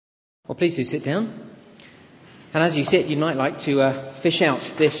Well, please do sit down. And as you sit, you might like to fish out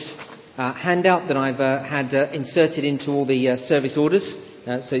this handout that I've had inserted into all the service orders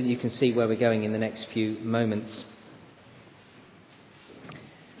so that you can see where we're going in the next few moments.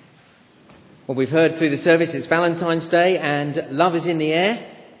 Well, we've heard through the service it's Valentine's Day and love is in the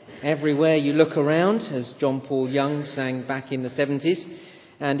air everywhere you look around, as John Paul Young sang back in the 70s.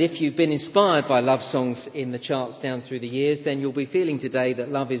 And if you've been inspired by love songs in the charts down through the years, then you'll be feeling today that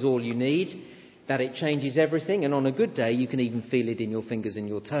love is all you need, that it changes everything, and on a good day you can even feel it in your fingers and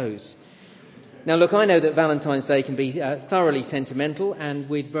your toes. Now look, I know that Valentine's Day can be thoroughly sentimental and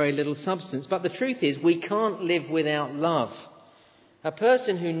with very little substance, but the truth is we can't live without love. A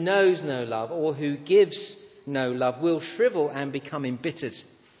person who knows no love or who gives no love will shrivel and become embittered.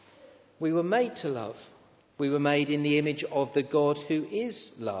 We were made to love. We were made in the image of the God who is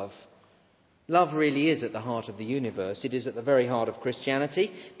love. Love really is at the heart of the universe. It is at the very heart of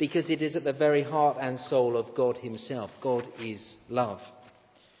Christianity because it is at the very heart and soul of God himself. God is love.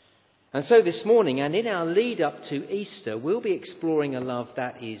 And so this morning and in our lead up to Easter, we'll be exploring a love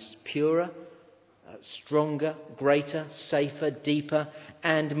that is purer, stronger, greater, safer, deeper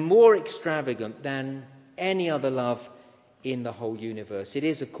and more extravagant than any other love in the whole universe. It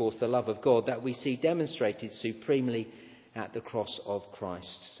is, of course, the love of God that we see demonstrated supremely at the cross of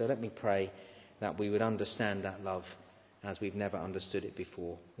Christ. So let me pray that we would understand that love as we've never understood it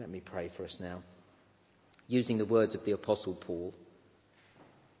before. Let me pray for us now. Using the words of the Apostle Paul,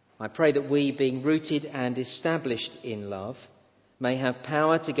 I pray that we, being rooted and established in love, may have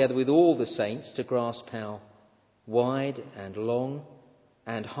power together with all the saints to grasp how wide and long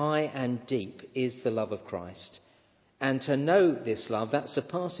and high and deep is the love of Christ, and to know this love that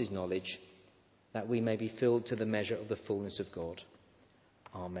surpasses knowledge, that we may be filled to the measure of the fullness of God.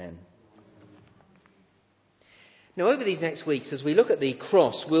 Amen. Now, over these next weeks, as we look at the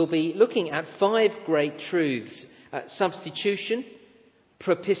cross, we'll be looking at 5 great truths: substitution,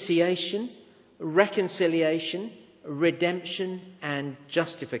 propitiation, reconciliation, redemption, and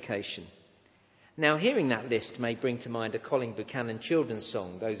justification. Now, hearing that list may bring to mind a Colin Buchanan children's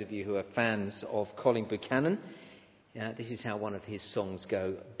song. Those of you who are fans of Colin Buchanan, this is how one of his songs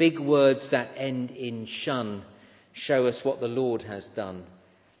go. Big words that end in shun show us what the Lord has done.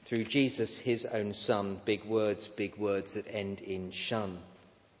 Through Jesus, his own Son, big words that end in shun.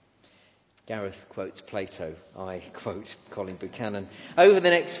 Gareth quotes Plato. I quote Colin Buchanan. Over the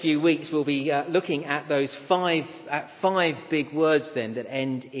next few weeks, we'll be looking at those five big words then that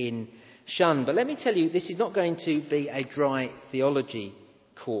end in shun. But let me tell you, this is not going to be a dry theology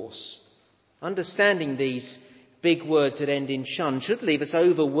course. Understanding these big words that end in shun should leave us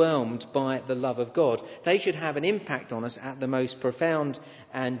overwhelmed by the love of God. They should have an impact on us at the most profound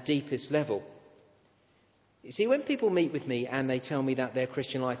and deepest level. You see, when people meet with me and they tell me that their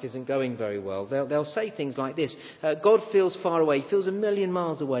Christian life isn't going very well, they'll say things like this: God feels far away, he feels a million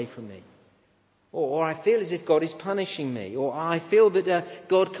miles away from me. Or I feel as if God is punishing me. Or I feel that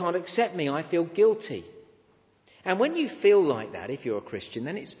God can't accept me, I feel guilty. And when you feel like that, if you're a Christian,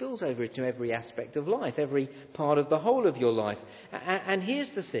 then it spills over into every aspect of life, every part of the whole of your life. And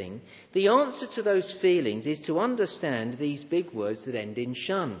here's the thing: the answer to those feelings is to understand these big words that end in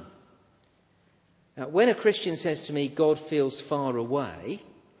shun. Now, when a Christian says to me, God feels far away,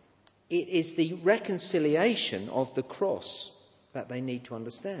 it is the reconciliation of the cross that they need to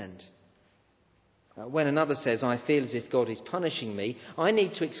understand. When another says, I feel as if God is punishing me, I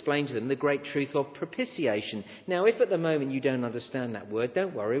need to explain to them the great truth of propitiation. Now, if at the moment you don't understand that word,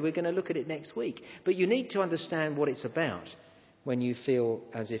 don't worry, we're going to look at it next week. But you need to understand what it's about when you feel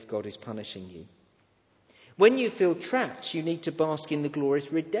as if God is punishing you. When you feel trapped, you need to bask in the glorious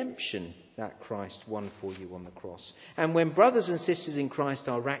redemption that Christ won for you on the cross. And when brothers and sisters in Christ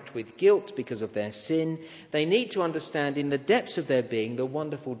are racked with guilt because of their sin, they need to understand in the depths of their being the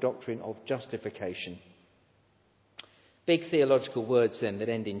wonderful doctrine of justification. Big theological words then that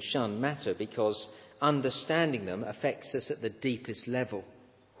end in shun matter because understanding them affects us at the deepest level.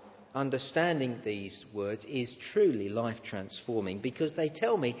 Understanding these words is truly life transforming because they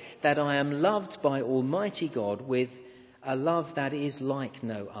tell me that I am loved by Almighty God with a love that is like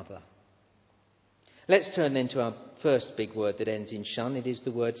no other. Let's turn then to our first big word that ends in shun. It is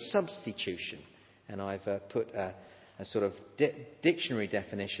the word substitution. And I've put a sort of dictionary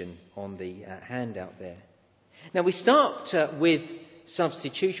definition on the handout there. Now we start with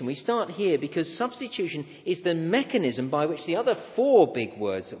substitution. We start here because substitution is the mechanism by which the other 4 big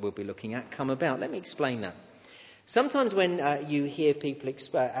words that we'll be looking at come about. Let me explain that. Sometimes when you hear people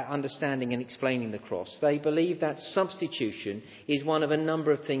understanding and explaining the cross, they believe that substitution is one of a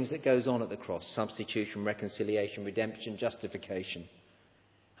number of things that goes on at the cross. Substitution, reconciliation, redemption, justification.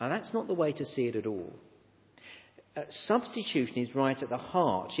 Now, that's not the way to see it at all. Substitution is right at the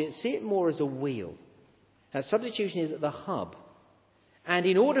heart. You see it more as a wheel. Substitution is at the hub. And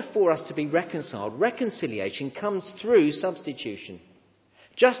in order for us to be reconciled, reconciliation comes through substitution.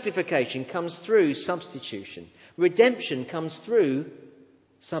 Justification comes through substitution. Redemption comes through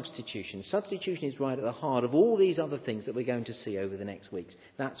substitution. Substitution is right at the heart of all these other things that we're going to see over the next weeks.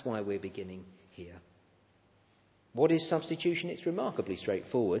 That's why we're beginning here. What is substitution? It's remarkably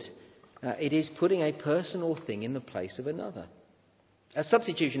straightforward. It is putting a person or thing in the place of another.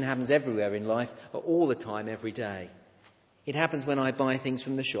 Substitution happens everywhere in life, all the time, every day. It happens when I buy things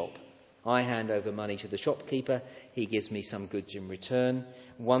from the shop. I hand over money to the shopkeeper. He gives me some goods in return.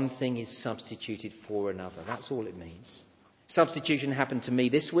 One thing is substituted for another. That's all it means. Substitution happened to me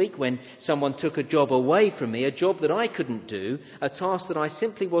this week when someone took a job away from me, a job that I couldn't do, a task that I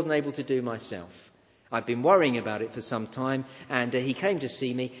simply wasn't able to do myself. I'd been worrying about it for some time, and he came to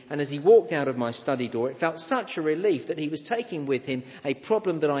see me, and as he walked out of my study door, it felt such a relief that he was taking with him a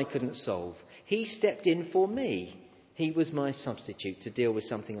problem that I couldn't solve. He stepped in for me. He was my substitute to deal with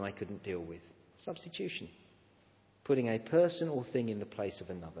something I couldn't deal with. Substitution. Putting a person or thing in the place of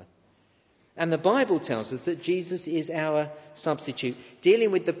another. And the Bible tells us that Jesus is our substitute,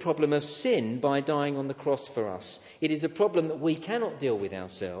 dealing with the problem of sin by dying on the cross for us. It is a problem that we cannot deal with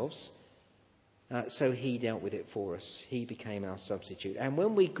ourselves. So he dealt with it for us. He became our substitute. And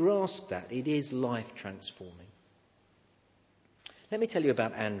when we grasp that, it is life transforming. Let me tell you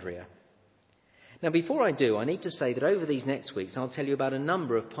about Andrea. Now, before I do, I need to say that over these next weeks, I'll tell you about a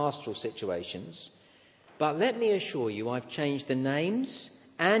number of pastoral situations. But let me assure you, I've changed the names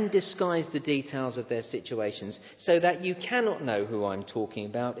and disguised the details of their situations so that you cannot know who I'm talking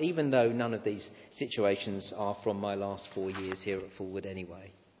about, even though none of these situations are from my last 4 years here at Fulwood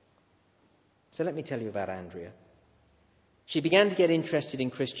anyway. So let me tell you about Andrea. She began to get interested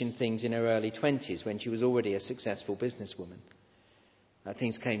in Christian things in her early 20s when she was already a successful businesswoman.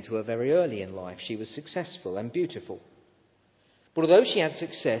 Things came to her very early in life. She was successful and beautiful. But although she had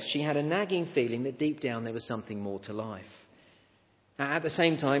success, she had a nagging feeling that deep down there was something more to life. At the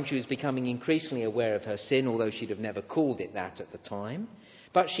same time, she was becoming increasingly aware of her sin, although she'd have never called it that at the time.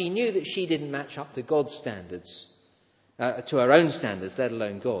 But she knew that she didn't match up to God's standards, to her own standards, let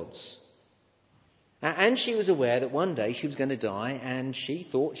alone God's. And she was aware that one day she was going to die, and she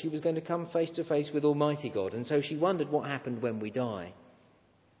thought she was going to come face to face with Almighty God. And so she wondered what happened when we die.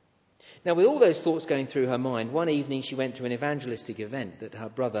 Now, with all those thoughts going through her mind, one evening she went to an evangelistic event that her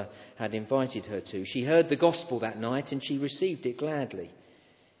brother had invited her to. She heard the gospel that night and she received it gladly.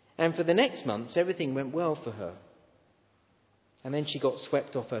 And for the next months, everything went well for her. And then she got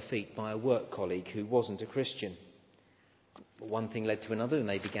swept off her feet by a work colleague who wasn't a Christian. One thing led to another and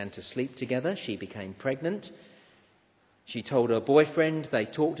they began to sleep together. She became pregnant. She told her boyfriend, they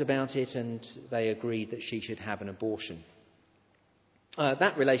talked about it and they agreed that she should have an abortion.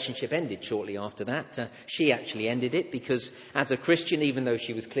 That relationship ended shortly after that. She actually ended it because as a Christian, even though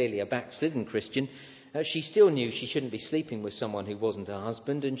she was clearly a backslidden Christian, she still knew she shouldn't be sleeping with someone who wasn't her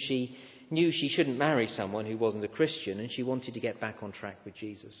husband, and she knew she shouldn't marry someone who wasn't a Christian, and she wanted to get back on track with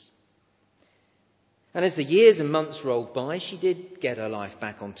Jesus. And as the years and months rolled by, she did get her life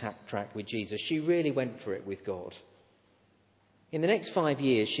back on track with Jesus. She really went for it with God. In the next 5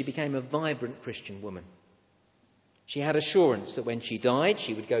 years, she became a vibrant Christian woman. She had assurance that when she died,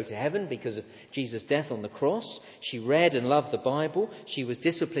 she would go to heaven because of Jesus' death on the cross. She read and loved the Bible. She was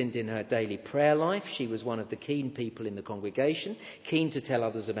disciplined in her daily prayer life. She was one of the keen people in the congregation, keen to tell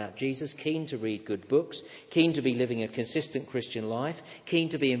others about Jesus, keen to read good books, keen to be living a consistent Christian life, keen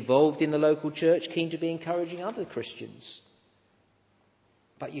to be involved in the local church, keen to be encouraging other Christians.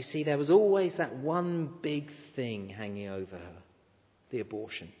 But you see, there was always that one big thing hanging over her, the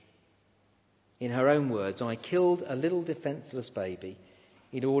abortion. In her own words, I killed a little defenceless baby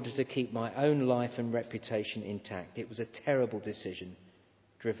in order to keep my own life and reputation intact. It was a terrible decision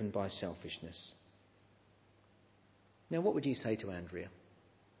driven by selfishness. Now, what would you say to Andrea?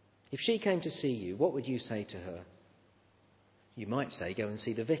 If she came to see you, what would you say to her? You might say, go and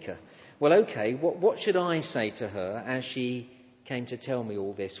see the vicar. Well, okay, what should I say to her as she came to tell me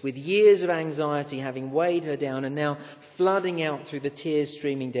all this, with years of anxiety having weighed her down and now flooding out through the tears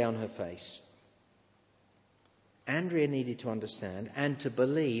streaming down her face? Andrea needed to understand and to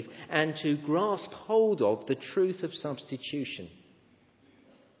believe and to grasp hold of the truth of substitution.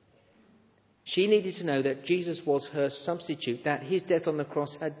 She needed to know that Jesus was her substitute, that his death on the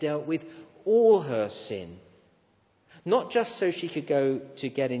cross had dealt with all her sin. Not just so she could go to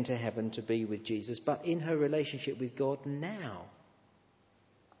get into heaven to be with Jesus, but in her relationship with God now.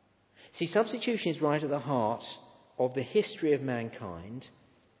 See, substitution is right at the heart of the history of mankind,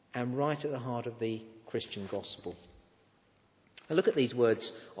 and right at the heart of the Christian gospel. Now look at these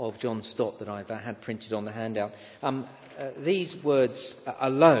words of John Stott that I've had printed on the handout. These words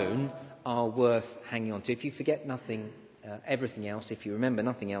alone are worth hanging on to. If you forget everything else, if you remember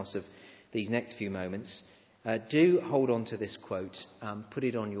nothing else of these next few moments, do hold on to this quote, put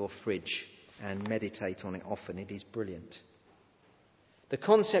it on your fridge and meditate on it often. It is brilliant. The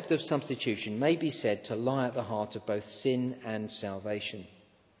concept of substitution may be said to lie at the heart of both sin and salvation.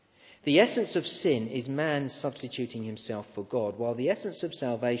 The essence of sin is man substituting himself for God, while the essence of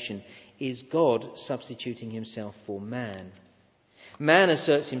salvation is God substituting himself for man. Man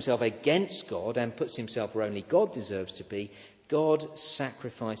asserts himself against God and puts himself where only God deserves to be. God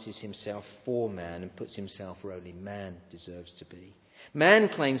sacrifices himself for man and puts himself where only man deserves to be. Man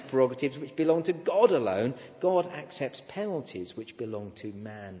claims prerogatives which belong to God alone. God accepts penalties which belong to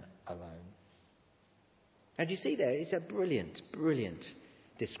man alone. And you see there, it's a brilliant, brilliant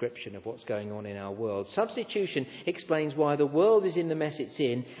description of what's going on in our world. Substitution explains why the world is in the mess it's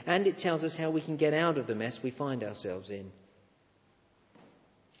in, and it tells us how we can get out of the mess we find ourselves in.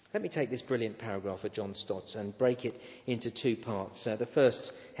 Let me take this brilliant paragraph of John Stott and break it into two parts. The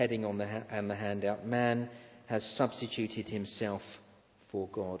first heading on the handout, man has substituted himself for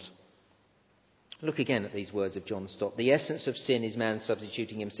God. Look again at these words of John Stott. The essence of sin is man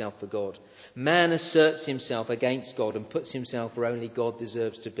substituting himself for God. Man asserts himself against God and puts himself where only God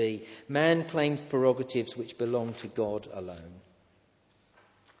deserves to be. Man claims prerogatives which belong to God alone.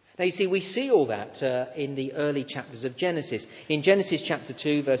 Now you see, we see all that in the early chapters of Genesis. In Genesis chapter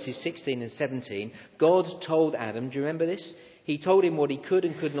 2, verses 16 and 17, God told Adam, do you remember this? He told him what he could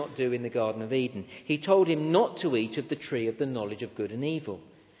and could not do in the Garden of Eden. He told him not to eat of the tree of the knowledge of good and evil.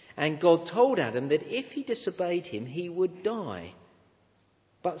 And God told Adam that if he disobeyed him, he would die.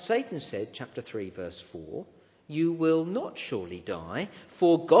 But Satan said, chapter 3, verse 4, you will not surely die,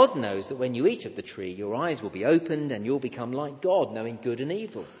 for God knows that when you eat of the tree, your eyes will be opened and you'll become like God, knowing good and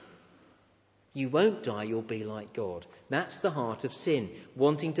evil. You won't die, you'll be like God. That's the heart of sin,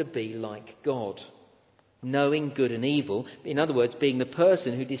 wanting to be like God. Knowing good and evil, in other words, being the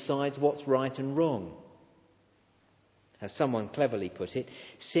person who decides what's right and wrong. As someone cleverly put it,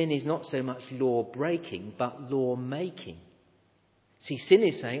 sin is not so much law-breaking, but law-making. See, sin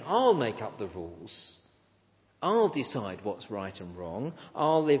is saying, I'll make up the rules. I'll decide what's right and wrong.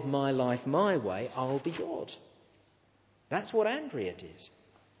 I'll live my life my way. I'll be God. That's what Andrea did.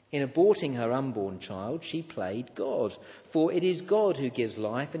 In aborting her unborn child, she played God. For it is God who gives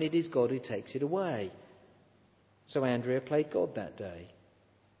life and it is God who takes it away. So Andrea played God that day.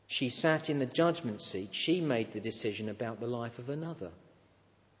 She sat in the judgment seat. She made the decision about the life of another.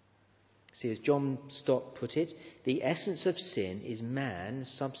 See, as John Stott put it, the essence of sin is man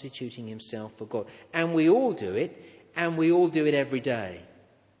substituting himself for God. And we all do it, and we all do it every day.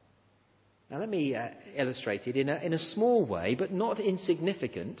 Now let me illustrate it in a small way, but not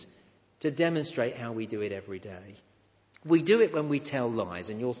insignificant, to demonstrate how we do it every day. We do it when we tell lies,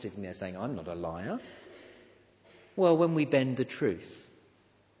 and you're sitting there saying, I'm not a liar. Well, when we bend the truth.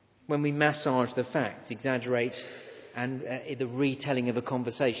 When we massage the facts, exaggerate and the retelling of a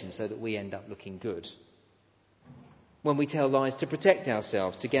conversation so that we end up looking good. When we tell lies to protect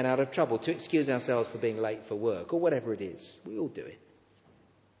ourselves, to get out of trouble, to excuse ourselves for being late for work, or whatever it is. We all do it.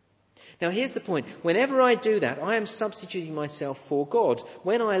 Now here's the point. Whenever I do that, I am substituting myself for God.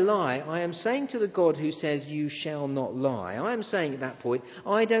 When I lie, I am saying to the God who says, you shall not lie. I am saying at that point,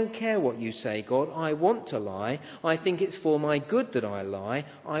 I don't care what you say, God. I want to lie. I think it's for my good that I lie.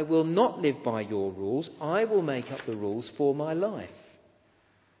 I will not live by your rules. I will make up the rules for my life.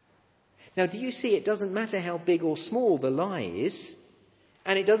 Now, do you see, it doesn't matter how big or small the lie is,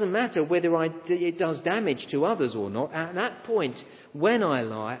 and it doesn't matter whether it does damage to others or not. At that point, when I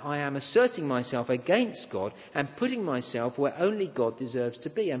lie, I am asserting myself against God and putting myself where only God deserves to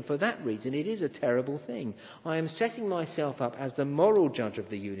be. And for that reason, it is a terrible thing. I am setting myself up as the moral judge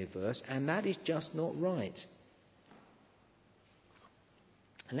of the universe, and that is just not right.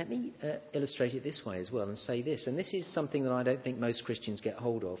 And let me illustrate it this way as well and say this, and this is something that I don't think most Christians get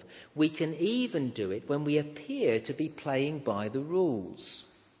hold of. We can even do it when we appear to be playing by the rules.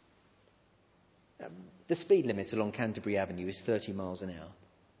 The speed limit along Canterbury Avenue is 30 miles an hour.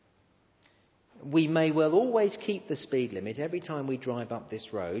 We may well always keep the speed limit every time we drive up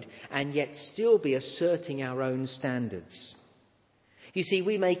this road and yet still be asserting our own standards. You see,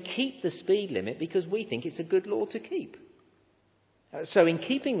 we may keep the speed limit because we think it's a good law to keep. So in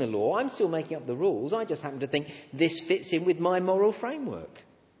keeping the law, I'm still making up the rules. I just happen to think this fits in with my moral framework.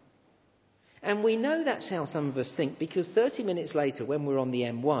 And we know that's how some of us think because 30 minutes later, when we're on the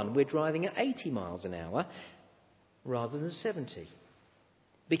M1, we're driving at 80 miles an hour rather than 70.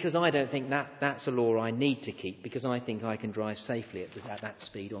 because I don't think that's a law I need to keep, because I think I can drive safely at that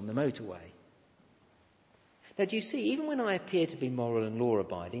speed on the motorway. Now, do you see, even when I appear to be moral and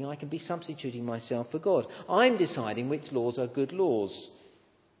law-abiding, I can be substituting myself for God. I'm deciding which laws are good laws.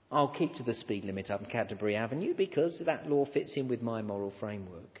 I'll keep to the speed limit up Canterbury Avenue because that law fits in with my moral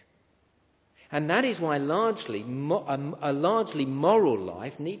framework. And that is why a largely moral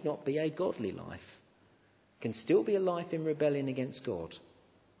life need not be a godly life. It can still be a life in rebellion against God.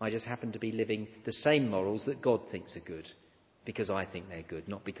 I just happen to be living the same morals that God thinks are good, because I think they're good,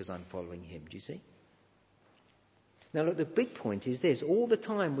 not because I'm following him. Do you see? Now look, the big point is this. All the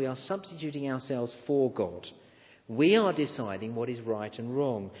time we are substituting ourselves for God. We are deciding what is right and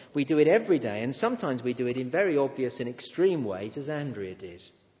wrong. We do it every day, and sometimes we do it in very obvious and extreme ways, as Andrea did.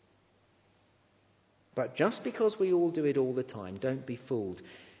 But just because we all do it all the time, don't be fooled.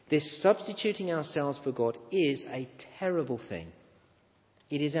 This substituting ourselves for God is a terrible thing.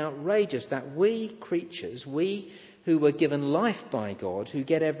 It is outrageous that we creatures, we who were given life by God, who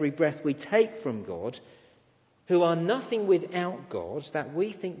get every breath we take from God, who are nothing without God, that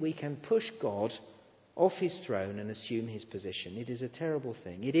we think we can push God off his throne and assume his position. It is a terrible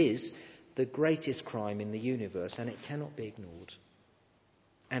thing. It is the greatest crime in the universe, and it cannot be ignored.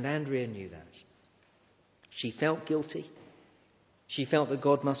 And Andrea knew that. She felt guilty. She felt that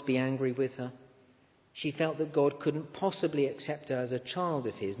God must be angry with her. She felt that God couldn't possibly accept her as a child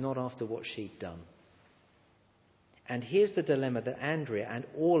of his, not after what she'd done. And here's the dilemma that Andrea and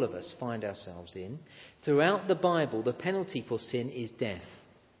all of us find ourselves in. Throughout the Bible, the penalty for sin is death.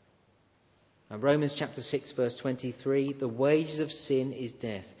 And Romans chapter 6 verse 23, the wages of sin is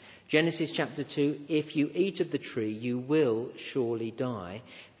death. Genesis chapter 2, if you eat of the tree, you will surely die.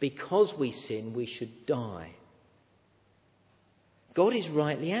 Because we sin, we should die. God is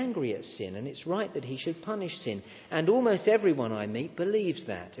rightly angry at sin, and it's right that he should punish sin. And almost everyone I meet believes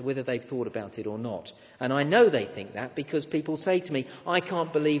that, whether they've thought about it or not. And I know they think that because people say to me, I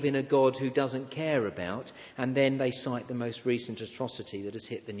can't believe in a God who doesn't care about, and then they cite the most recent atrocity that has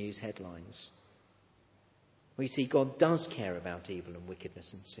hit the news headlines. We see God does care about evil and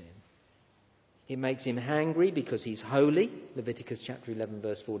wickedness and sin. It makes him angry because he's holy, Leviticus chapter 11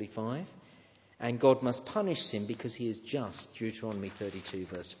 verse 45. And God must punish sin because he is just, Deuteronomy 32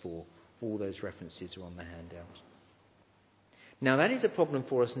 verse 4. All those references are on the handout. Now that is a problem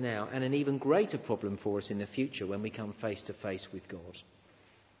for us now, and an even greater problem for us in the future when we come face to face with God.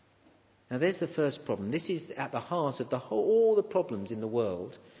 Now there's the first problem. This is at the heart of all the problems in the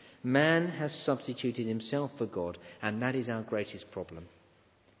world. Man has substituted himself for God, and that is our greatest problem.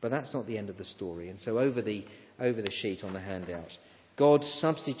 But that's not the end of the story. And so over the sheet on the handout, God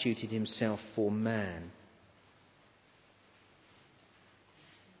substituted himself for man.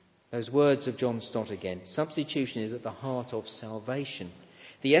 Those words of John Stott again. Substitution is at the heart of salvation.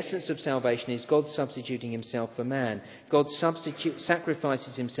 The essence of salvation is God substituting himself for man. God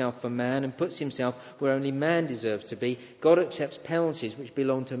sacrifices himself for man and puts himself where only man deserves to be. God accepts penalties which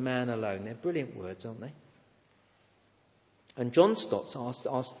belong to man alone. They're brilliant words, aren't they? And John Stott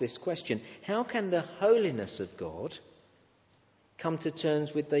asked this question. How can the holiness of God come to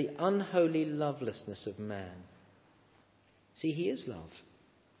terms with the unholy lovelessness of man? See, he is love.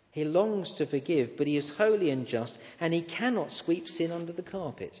 He longs to forgive, but he is holy and just, and he cannot sweep sin under the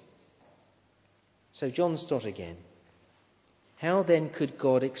carpet. So John Stott again. How then could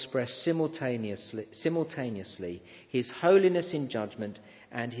God express simultaneously his holiness in judgment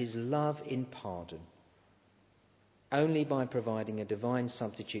and his love in pardon? Only by providing a divine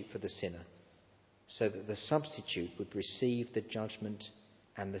substitute for the sinner, so that the substitute would receive the judgment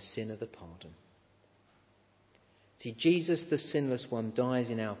and the sinner the pardon. See, Jesus, the sinless one,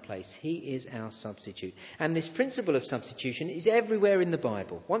 dies in our place. He is our substitute. And this principle of substitution is everywhere in the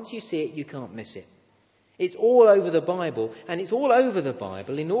Bible. Once you see it, you can't miss it. It's all over the Bible, and it's all over the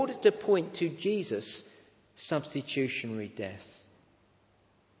Bible in order to point to Jesus' substitutionary death.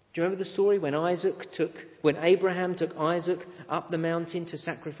 Do you remember the story when Abraham took Isaac up the mountain to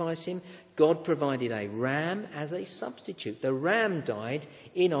sacrifice him? God provided a ram as a substitute. The ram died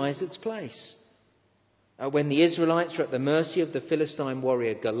in Isaac's place. When the Israelites were at the mercy of the Philistine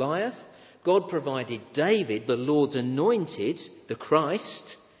warrior Goliath, God provided David, the Lord's anointed, the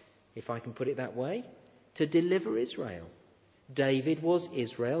Christ, if I can put it that way, to deliver Israel. David was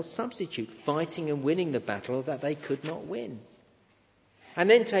Israel's substitute, fighting and winning the battle that they could not win. And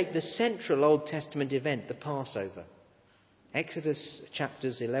then take the central Old Testament event, the Passover. Exodus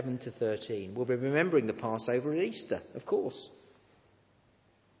chapters 11 to 13. We'll be remembering the Passover at Easter, of course.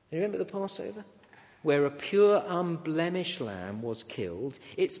 You remember the Passover? where a pure, unblemished lamb was killed,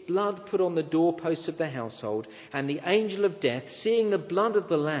 its blood put on the doorposts of the household, and the angel of death, seeing the blood of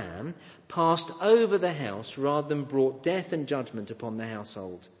the lamb, passed over the house rather than brought death and judgment upon the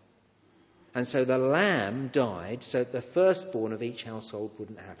household. And so the lamb died so that the firstborn of each household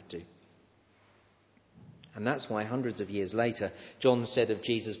wouldn't have to. And that's why hundreds of years later, John said of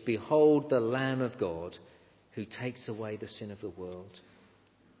Jesus, "Behold the Lamb of God who takes away the sin of the world."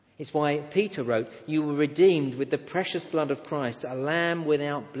 It's why Peter wrote, "You were redeemed with the precious blood of Christ, a lamb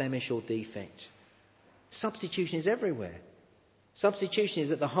without blemish or defect." Substitution is everywhere. Substitution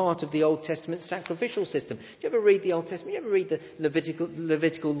is at the heart of the Old Testament sacrificial system. Do you ever read the Old Testament? Do you ever read the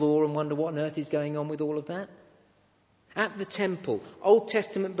Levitical law and wonder what on earth is going on with all of that? At the temple, Old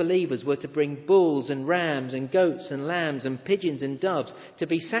Testament believers were to bring bulls and rams and goats and lambs and pigeons and doves to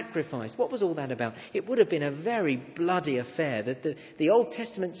be sacrificed. What was all that about? It would have been a very bloody affair. The Old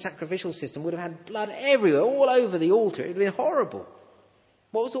Testament sacrificial system would have had blood everywhere, all over the altar. It would have been horrible.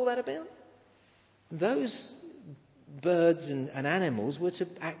 What was all that about? Those birds and animals were to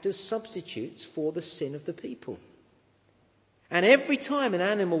act as substitutes for the sin of the people. And every time an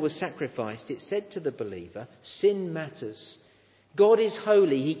animal was sacrificed, it said to the believer, sin matters. God is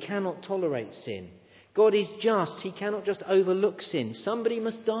holy, he cannot tolerate sin. God is just, he cannot just overlook sin. Somebody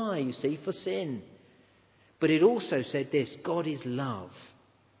must die, you see, for sin. But it also said this, God is love.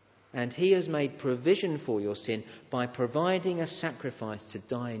 And he has made provision for your sin by providing a sacrifice to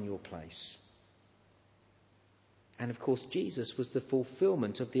die in your place. And of course, Jesus was the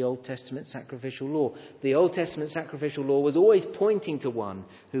fulfillment of the Old Testament sacrificial law. The Old Testament sacrificial law was always pointing to one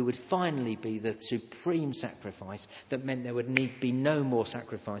who would finally be the supreme sacrifice that meant there would need be no more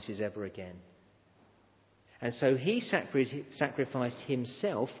sacrifices ever again. And so he sacrificed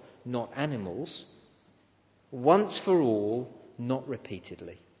himself, not animals, once for all, not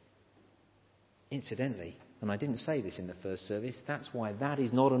repeatedly. Incidentally, and I didn't say this in the first service, that's why that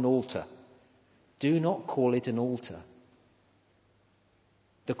is not an altar. Do not call it an altar.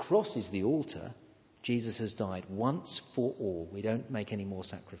 The cross is the altar. Jesus has died once for all. We don't make any more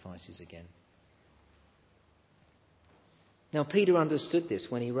sacrifices again. Now, Peter understood this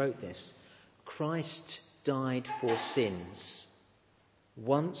when he wrote this. Christ died for sins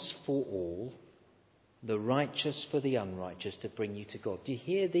once for all, the righteous for the unrighteous, to bring you to God. Do you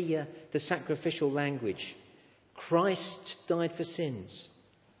hear the sacrificial language? Christ died for sins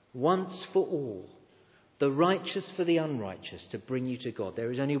once for all, the righteous for the unrighteous, to bring you to God. There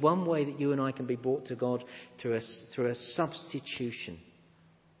is only one way that you and I can be brought to God, through a substitution.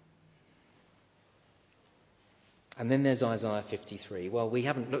 And then there's Isaiah 53. Well, we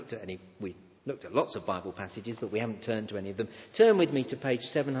haven't looked at any. We looked at lots of Bible passages, but we haven't turned to any of them. Turn with me to page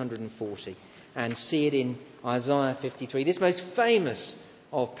 740 and see it in Isaiah 53, this most famous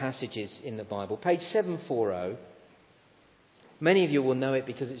of passages in the Bible. Page 740. Many of you will know it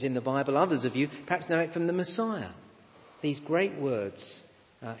because it's in the Bible. Others of you perhaps know it from the Messiah. These great words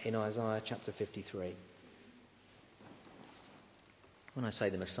in Isaiah chapter 53. When I say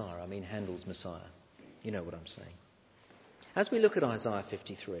the Messiah, I mean Handel's Messiah. You know what I'm saying. As we look at Isaiah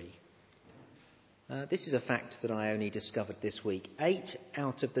 53, this is a fact that I only discovered this week. 8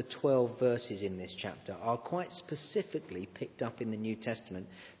 out of the 12 verses in this chapter are quite specifically picked up in the New Testament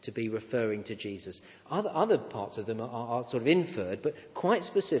to be referring to Jesus. Other parts of them are sort of inferred, but quite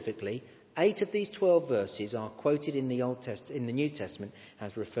specifically, 8 of these 12 verses are quoted in the New Testament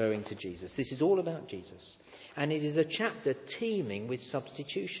as referring to Jesus. This is all about Jesus. And it is a chapter teeming with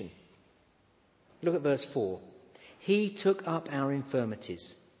substitution. Look at verse 4. He took up our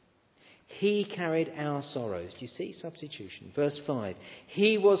infirmities. He carried our sorrows. Do you see? Substitution. Verse 5.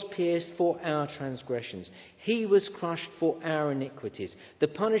 He was pierced for our transgressions. He was crushed for our iniquities. The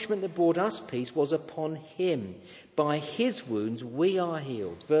punishment that brought us peace was upon him. By his wounds we are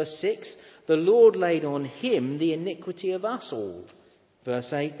healed. Verse 6. The Lord laid on him the iniquity of us all.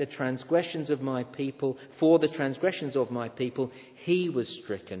 Verse 8. For the transgressions of my people, he was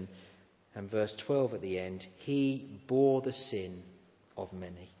stricken. And verse 12 at the end. He bore the sin of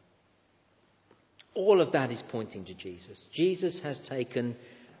many. All of that is pointing to Jesus. Jesus has taken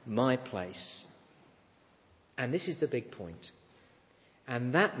my place. And this is the big point.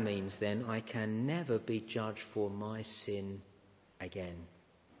 And that means then I can never be judged for my sin again.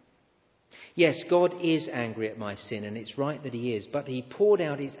 Yes, God is angry at my sin, and it's right that he is. But he poured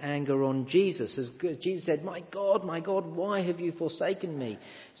out his anger on Jesus. As Jesus said, my God, why have you forsaken me?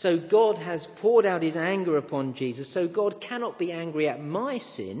 So God has poured out his anger upon Jesus. So God cannot be angry at my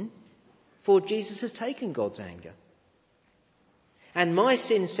sin, for Jesus has taken God's anger. And my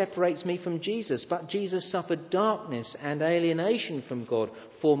sin separates me from Jesus, but Jesus suffered darkness and alienation from God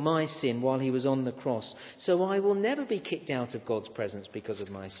for my sin while he was on the cross. So I will never be kicked out of God's presence because of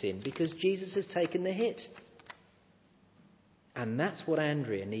my sin, because Jesus has taken the hit. And that's what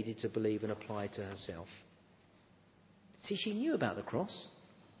Andrea needed to believe and apply to herself. See, she knew about the cross.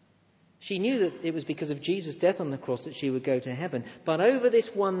 She knew that it was because of Jesus' death on the cross that she would go to heaven. But over this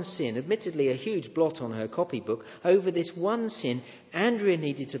one sin, admittedly a huge blot on her copybook, over this one sin, Andrea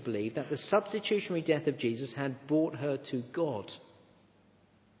needed to believe that the substitutionary death of Jesus had brought her to God.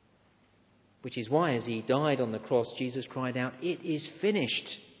 Which is why, as he died on the cross, Jesus cried out, "It is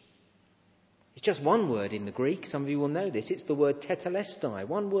finished." It's just one word in the Greek. Some of you will know this. It's the word tetelestai.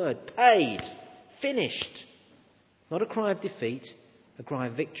 One word. Paid. Finished. Not a cry of defeat. A cry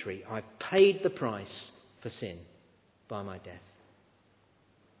of victory. I've paid the price for sin by my death.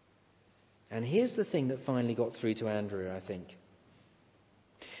 And here's the thing that finally got through to Andrea, I think.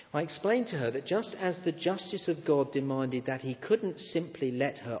 I explained to her that just as the justice of God demanded that he couldn't simply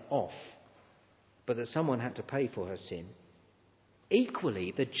let her off, but that someone had to pay for her sin,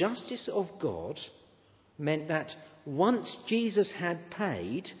 equally, the justice of God meant that once Jesus had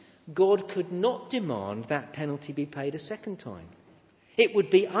paid, God could not demand that penalty be paid a second time. It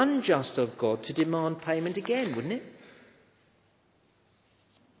would be unjust of God to demand payment again, wouldn't it?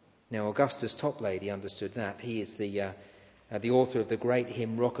 Now, Augustus Toplady understood that. He is the author of the great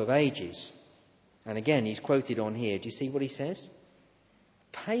hymn Rock of Ages. And again, he's quoted on here. Do you see what he says?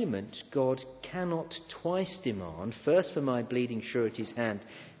 Payment God cannot twice demand, first for my bleeding surety's hand,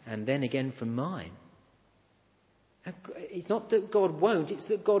 and then again from mine. It's not that God won't, it's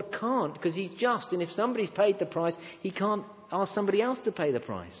that God can't, because he's just. And if somebody's paid the price, he can't ask somebody else to pay the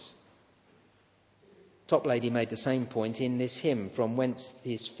price. Toplady made the same point in this hymn, From Whence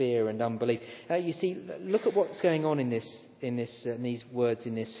His Fear and Unbelief. You see, look at what's going on in these words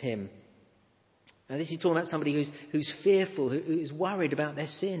in this hymn. Now, this is talking about somebody who's fearful, who's worried about their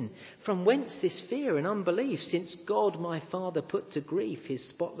sin. From whence this fear and unbelief, since God my Father put to grief his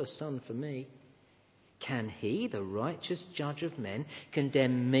spotless Son for me? Can he, the righteous judge of men,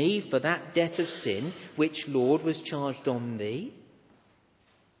 condemn me for that debt of sin which, Lord, was charged on thee?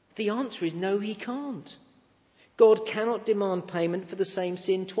 The answer is no, he can't. God cannot demand payment for the same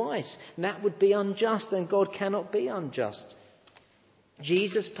sin twice. And that would be unjust, and God cannot be unjust.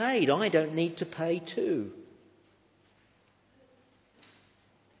 Jesus paid. I don't need to pay too.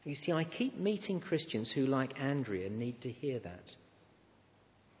 You see, I keep meeting Christians who, like Andrea, need to hear that.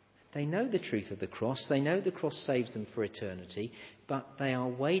 They know the truth of the cross. They know the cross saves them for eternity, but they are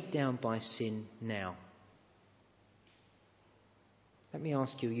weighed down by sin now. Let me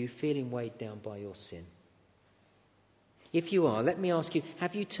ask you, are you feeling weighed down by your sin? If you are, let me ask you,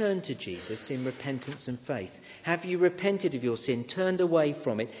 have you turned to Jesus in repentance and faith? Have you repented of your sin, turned away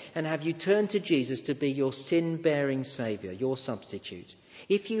from it, and have you turned to Jesus to be your sin-bearing Saviour, your substitute?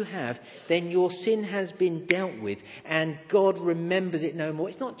 If you have, then your sin has been dealt with and God remembers it no more.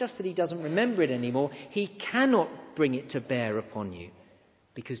 It's not just that he doesn't remember it anymore. He cannot bring it to bear upon you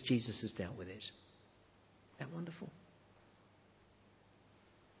because Jesus has dealt with it. Isn't that wonderful?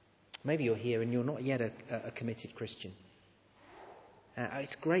 Maybe you're here and you're not yet a committed Christian.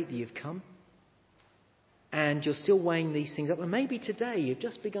 It's great that you've come. And you're still weighing these things up. And maybe today you've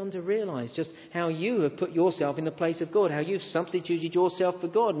just begun to realise just how you have put yourself in the place of God, how you've substituted yourself for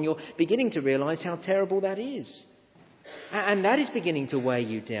God, and you're beginning to realise how terrible that is. And that is beginning to weigh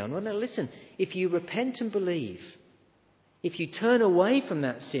you down. Well, now listen, if you repent and believe, if you turn away from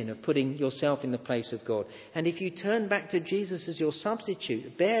that sin of putting yourself in the place of God, and if you turn back to Jesus as your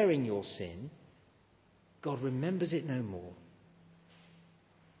substitute, bearing your sin, God remembers it no more.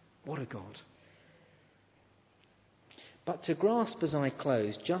 What a God. But to grasp as I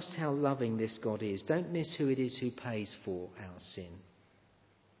close just how loving this God is, don't miss who it is who pays for our sin.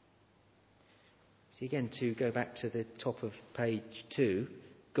 See, again, to go back to the top of page 2,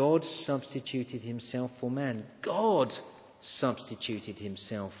 God substituted himself for man. God substituted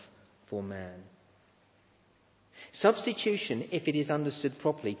himself for man. Substitution, if it is understood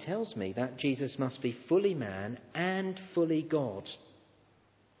properly, tells me that Jesus must be fully man and fully God.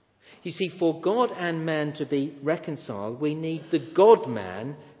 You see, for God and man to be reconciled, we need the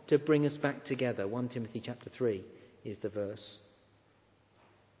God-man to bring us back together. 1 Timothy chapter 3 is the verse.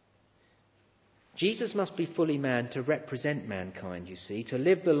 Jesus must be fully man to represent mankind, you see, to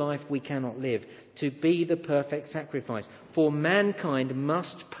live the life we cannot live, to be the perfect sacrifice. For mankind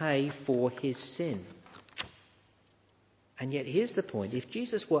must pay for his sin. And yet here's the point. If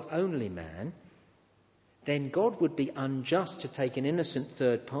Jesus were only man, then God would be unjust to take an innocent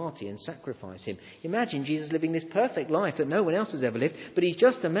third party and sacrifice him. Imagine Jesus living this perfect life that no one else has ever lived, but he's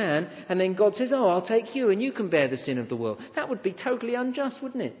just a man, and then God says, oh, I'll take you and you can bear the sin of the world. That would be totally unjust,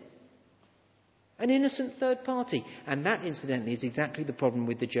 wouldn't it? An innocent third party. And that, incidentally, is exactly the problem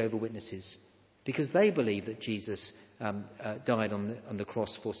with the Jehovah's Witnesses, because they believe that Jesus died on the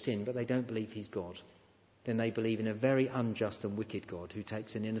cross for sin, but they don't believe he's God. Then they believe in a very unjust and wicked God who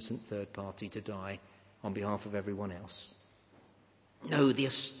takes an innocent third party to die on behalf of everyone else. No, the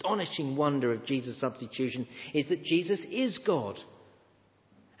astonishing wonder of Jesus' substitution is that Jesus is God.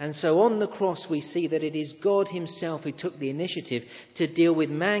 And so on the cross we see that it is God himself who took the initiative to deal with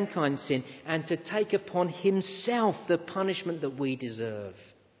mankind's sin and to take upon himself the punishment that we deserve.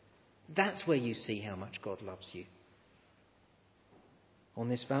 That's where you see how much God loves you. On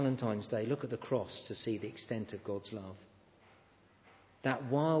this Valentine's Day, look at the cross to see the extent of God's love.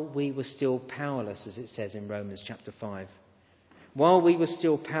 That while we were still powerless, as it says in Romans chapter 5, while we were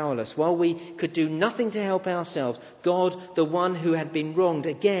still powerless, while we could do nothing to help ourselves, God, the one who had been wronged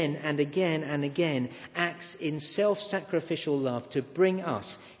again and again and again, acts in self-sacrificial love to bring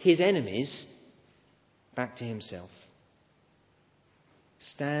us, his enemies, back to himself.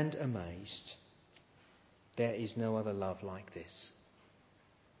 Stand amazed. There is no other love like this.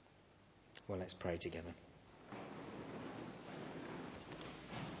 Well, let's pray together.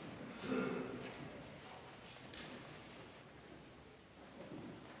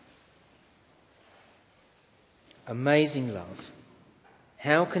 Amazing love.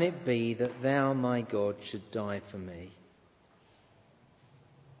 How can it be that thou, my God, should die for me?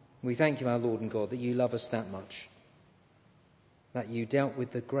 We thank you, our Lord and God, that you love us that much, that you dealt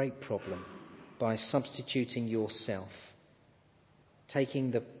with the great problem by substituting yourself,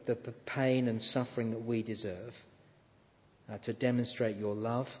 taking the pain and suffering that we deserve, to demonstrate your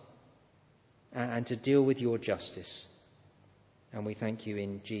love and to deal with your justice. And we thank you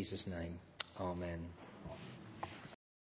in Jesus' name. Amen.